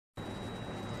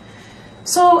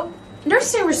So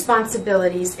nursing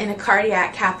responsibilities in a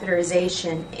cardiac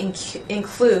catheterization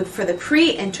include, for the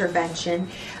pre-intervention,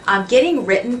 getting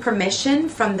written permission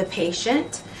from the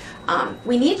patient.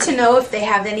 We need to know if they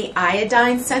have any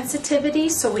iodine sensitivity,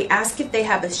 so we ask if they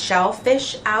have a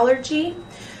shellfish allergy.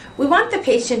 We want the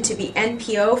patient to be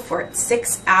NPO for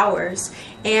 6 hours,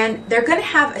 and they're going to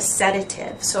have a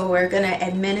sedative, so we're going to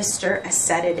administer a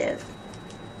sedative.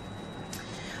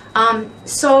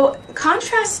 So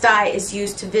contrast dye is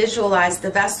used to visualize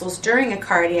the vessels during a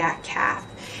cardiac cath,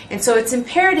 and so it's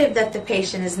imperative that the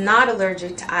patient is not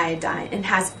allergic to iodine and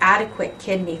has adequate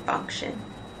kidney function.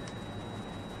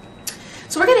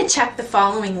 So we're going to check the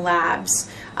following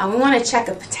labs. We want to check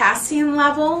a potassium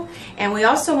level, and we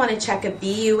also want to check a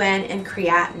BUN and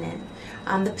creatinine.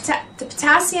 The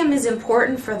potassium is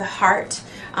important for the heart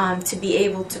to be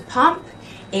able to pump,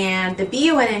 and the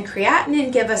BUN and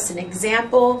creatinine give us an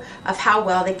example of how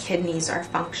well the kidneys are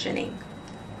functioning.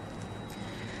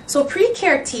 So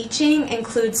pre-care teaching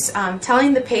includes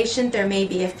telling the patient there may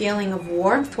be a feeling of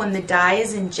warmth when the dye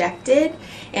is injected,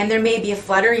 and there may be a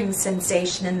fluttering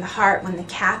sensation in the heart when the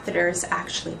catheter is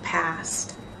actually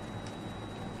passed.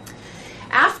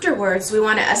 Afterwards, we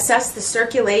want to assess the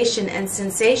circulation and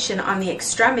sensation on the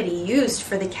extremity used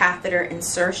for the catheter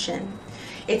insertion.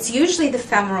 It's usually the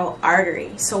femoral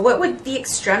artery. So what would the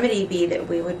extremity be that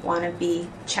we would want to be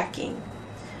checking?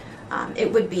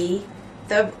 It would be,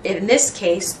 in this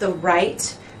case, the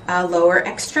right lower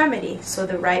extremity. So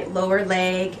the right lower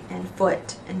leg and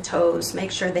foot and toes.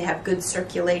 Make sure they have good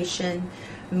circulation,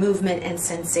 movement, and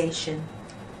sensation.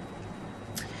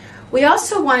 We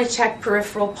also want to check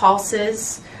peripheral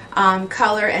pulses,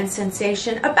 color, and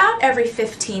sensation about every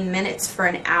 15 minutes for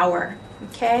an hour.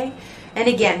 Okay? And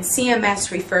again,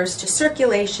 CMS refers to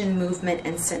circulation, movement,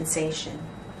 and sensation.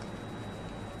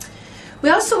 We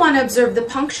also want to observe the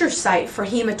puncture site for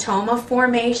hematoma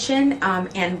formation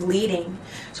and bleeding.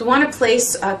 So we want to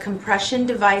place a compression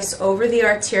device over the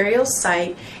arterial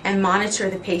site and monitor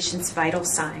the patient's vital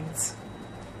signs.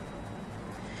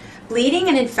 Bleeding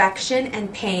and infection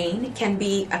and pain can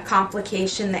be a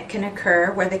complication that can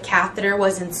occur where the catheter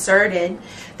was inserted.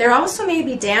 There also may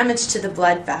be damage to the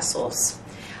blood vessels.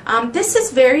 This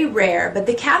is very rare, but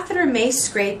the catheter may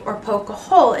scrape or poke a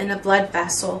hole in a blood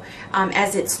vessel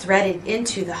as it's threaded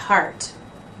into the heart.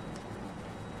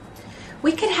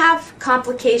 We could have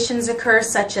complications occur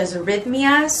such as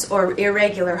arrhythmias or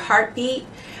irregular heartbeat,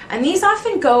 and these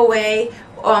often go away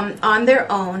on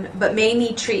their own, but may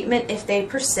need treatment if they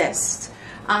persist.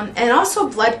 And also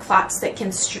blood clots that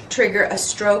can trigger a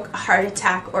stroke, a heart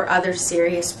attack, or other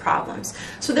serious problems.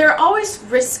 So there are always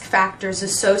risk factors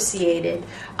associated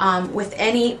with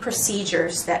any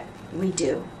procedures that we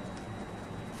do.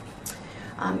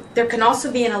 There can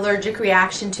also be an allergic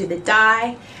reaction to the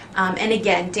dye, and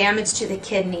again, damage to the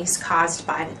kidneys caused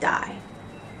by the dye.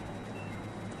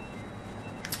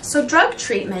 So drug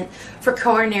treatment for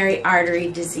coronary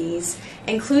artery disease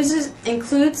includes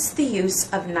the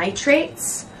use of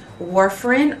nitrates,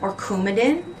 warfarin or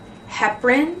Coumadin,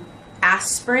 heparin,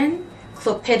 aspirin,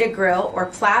 clopidogrel or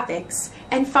Plavix,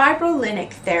 and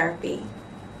fibrinolytic therapy.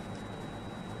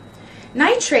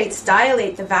 Nitrates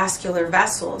dilate the vascular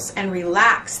vessels and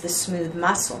relax the smooth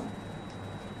muscle.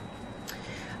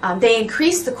 They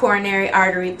increase the coronary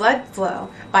artery blood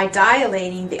flow by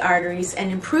dilating the arteries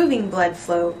and improving blood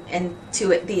flow into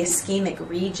the ischemic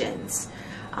regions.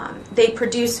 They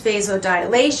produce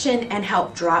vasodilation and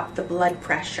help drop the blood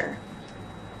pressure.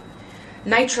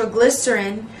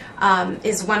 Nitroglycerin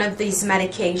is one of these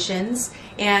medications,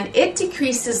 and it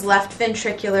decreases left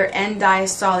ventricular end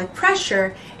diastolic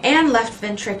pressure and left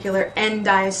ventricular end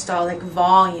diastolic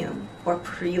volume or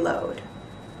preload.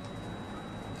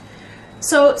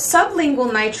 So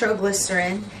sublingual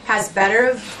nitroglycerin has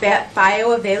better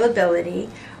bioavailability.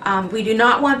 We do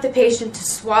not want the patient to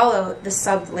swallow the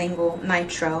sublingual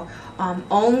nitro,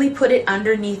 only put it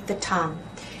underneath the tongue.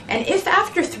 And if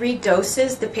after 3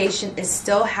 doses the patient is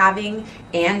still having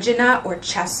angina or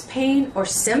chest pain or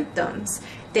symptoms,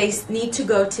 they need to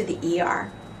go to the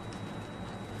ER.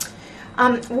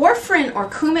 Warfarin or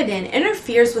Coumadin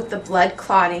interferes with the blood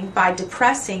clotting by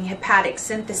depressing hepatic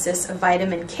synthesis of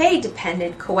vitamin K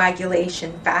dependent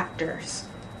coagulation factors.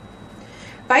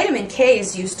 Vitamin K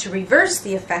is used to reverse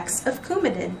the effects of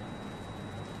Coumadin.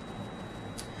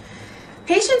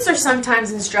 Patients are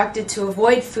sometimes instructed to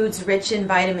avoid foods rich in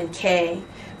vitamin K,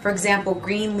 for example,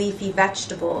 green leafy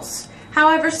vegetables.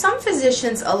 However, some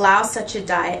physicians allow such a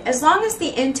diet as long as the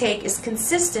intake is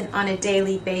consistent on a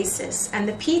daily basis and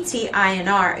the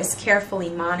PT-INR is carefully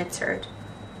monitored.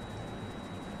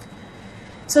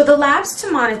 So the labs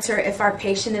to monitor if our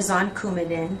patient is on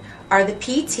Coumadin are the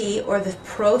PT, or the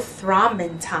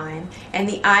prothrombin time, and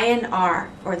the INR,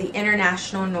 or the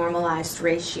international normalized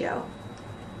ratio.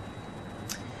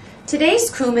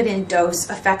 Today's Coumadin dose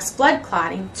affects blood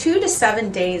clotting 2 to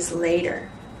 7 days later.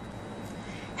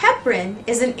 Heparin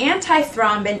is an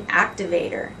antithrombin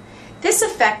activator. This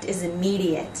effect is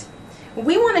immediate.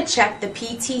 We want to check the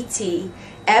PTT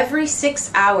every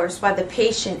 6 hours while the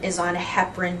patient is on a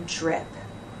heparin drip.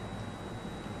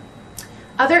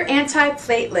 Other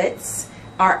antiplatelets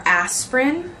are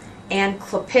aspirin and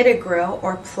clopidogrel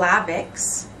or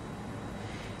Plavix.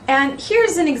 And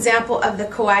here's an example of the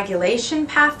coagulation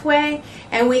pathway,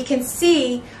 and we can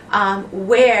see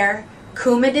where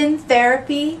Coumadin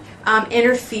therapy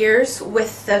interferes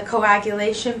with the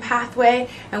coagulation pathway,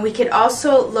 and we could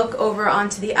also look over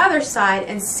onto the other side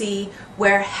and see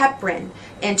where heparin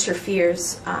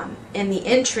interferes in the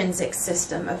intrinsic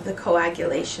system of the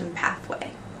coagulation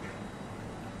pathway.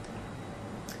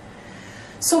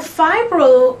 So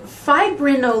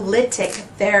fibrinolytic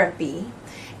therapy,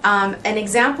 an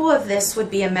example of this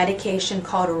would be a medication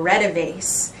called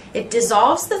Retivase. It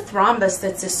dissolves the thrombus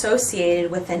that's associated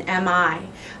with an MI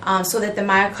so that the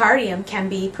myocardium can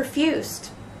be perfused.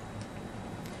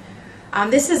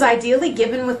 This is ideally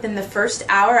given within the first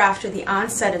hour after the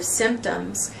onset of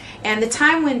symptoms, and the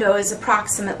time window is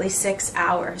approximately 6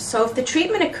 hours. So if the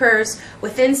treatment occurs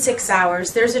within 6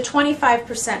 hours, there's a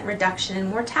 25% reduction in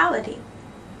mortality.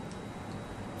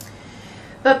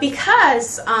 But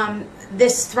because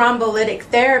this thrombolytic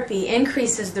therapy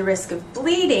increases the risk of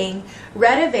bleeding,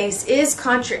 Retivase is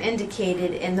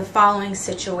contraindicated in the following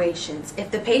situations.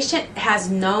 If the patient has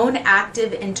known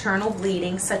active internal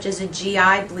bleeding, such as a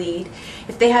GI bleed,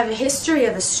 if they have a history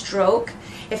of a stroke,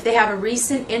 if they have a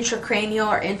recent intracranial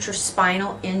or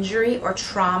intraspinal injury or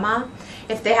trauma,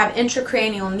 if they have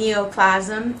intracranial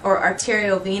neoplasm or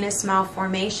arteriovenous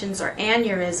malformations or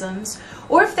aneurysms,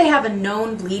 or if they have a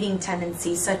known bleeding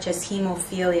tendency such as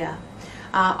hemophilia.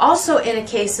 Also in a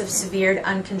case of severe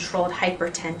uncontrolled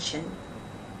hypertension.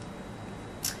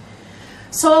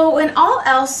 So when all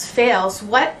else fails,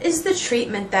 what is the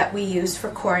treatment that we use for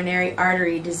coronary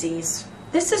artery disease?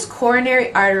 This is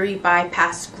coronary artery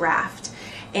bypass graft.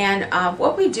 And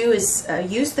what we do is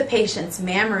use the patient's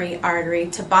mammary artery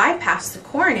to bypass the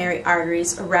coronary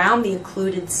arteries around the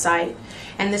occluded site.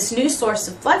 And this new source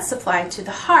of blood supply to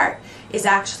the heart is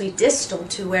actually distal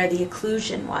to where the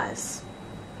occlusion was.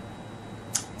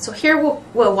 So here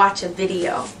we'll watch a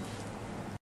video.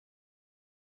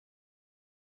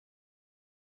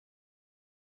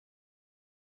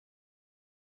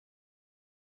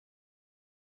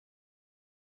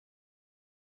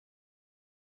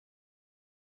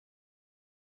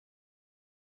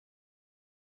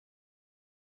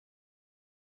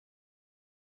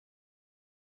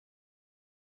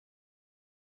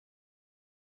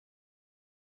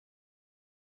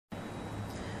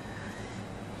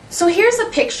 So here's a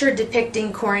picture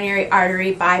depicting coronary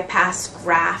artery bypass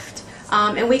graft.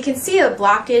 And we can see a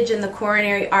blockage in the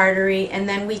coronary artery, and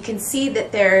then we can see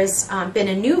that there's been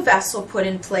a new vessel put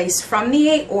in place from the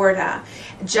aorta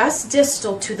just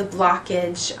distal to the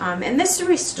blockage, and this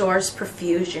restores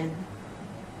perfusion.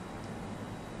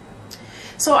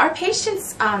 So our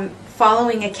patients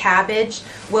following a CABG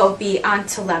will be on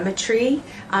telemetry,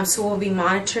 so we'll be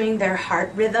monitoring their heart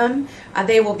rhythm.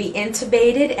 They will be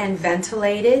intubated and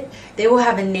ventilated. They will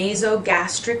have a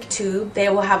nasogastric tube. They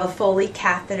will have a Foley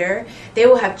catheter. They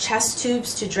will have chest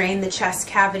tubes to drain the chest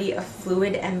cavity of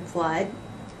fluid and blood.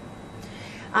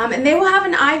 And they will have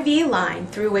an IV line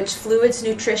through which fluids,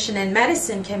 nutrition, and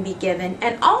medicine can be given,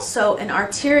 and also an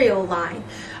arterial line,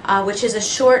 which is a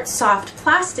short, soft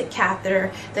plastic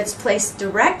catheter that's placed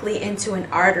directly into an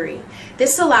artery.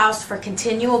 This allows for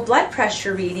continual blood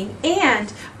pressure reading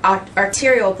and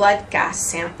arterial blood gas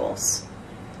samples.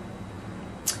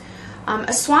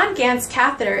 A Swan-Ganz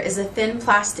catheter is a thin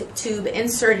plastic tube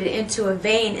inserted into a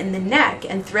vein in the neck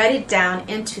and threaded down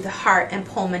into the heart and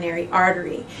pulmonary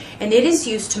artery, and it is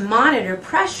used to monitor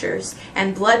pressures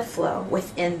and blood flow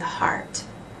within the heart.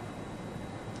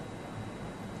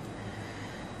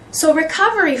 So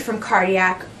recovery from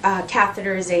cardiac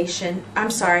catheterization,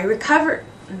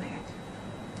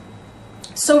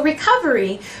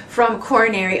 recovery from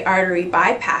coronary artery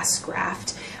bypass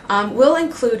graft will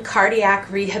include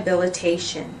cardiac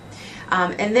rehabilitation,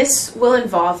 and this will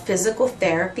involve physical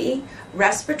therapy,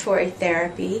 respiratory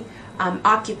therapy,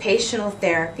 occupational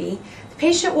therapy. The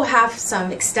patient will have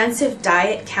some extensive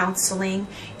diet counseling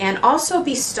and also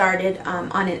be started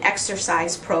on an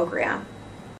exercise program.